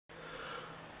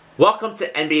Welcome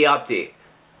to NBA Update.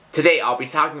 Today I'll be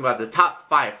talking about the top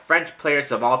 5 French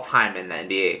players of all time in the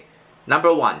NBA.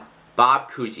 Number 1,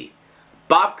 Bob Cousy.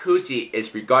 Bob Cousy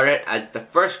is regarded as the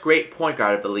first great point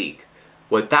guard of the league.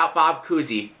 Without Bob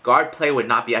Cousy, guard play would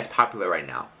not be as popular right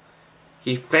now.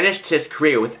 He finished his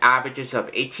career with averages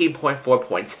of 18.4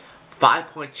 points,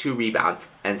 5.2 rebounds,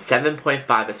 and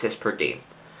 7.5 assists per game.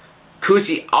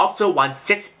 Cousy also won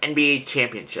 6 NBA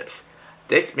championships.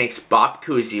 This makes Bob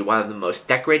Cousy one of the most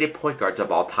decorated point guards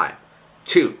of all time.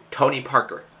 2. Tony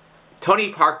Parker. Tony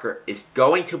Parker is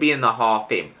going to be in the Hall of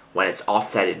Fame when it's all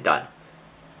said and done.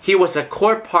 He was a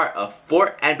core part of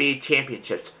 4 NBA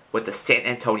championships with the San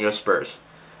Antonio Spurs.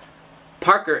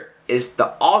 Parker is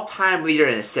the all-time leader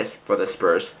in assists for the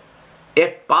Spurs.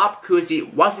 If Bob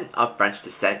Cousy wasn't of French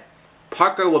descent,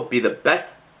 Parker would be the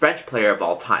best French player of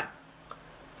all time.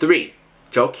 3.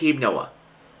 Joakim Noah.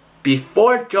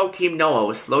 Before Joakim Noah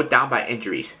was slowed down by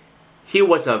injuries, he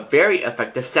was a very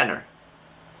effective center.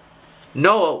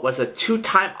 Noah was a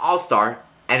 2-time All-Star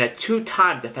and a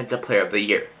 2-time Defensive Player of the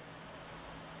Year.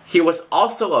 He was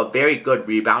also a very good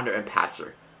rebounder and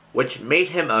passer, which made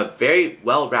him a very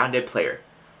well-rounded player.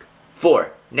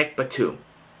 4. Nic Batum.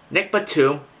 Nic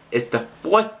Batum is the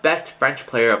 4th best French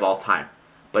player of all time.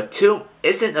 Batum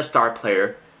isn't a star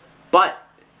player, but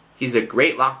he's a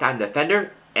great lockdown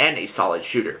defender and a solid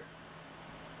shooter.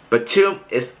 Batum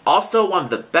is also one of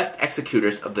the best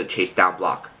executors of the chase down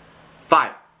block.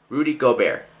 5. Rudy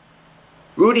Gobert.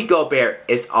 Rudy Gobert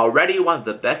is already one of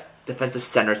the best defensive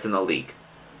centers in the league.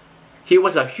 He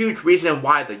was a huge reason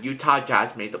why the Utah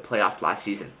Jazz made the playoffs last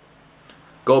season.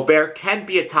 Gobert can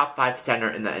be a top 5 center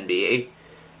in the NBA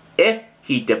if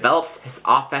he develops his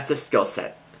offensive skill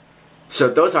set. So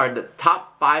those are the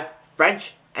top 5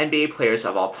 French NBA players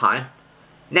of all time.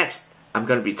 Next, I'm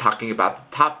going to be talking about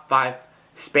the top 5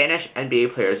 Spanish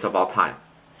NBA players of all time.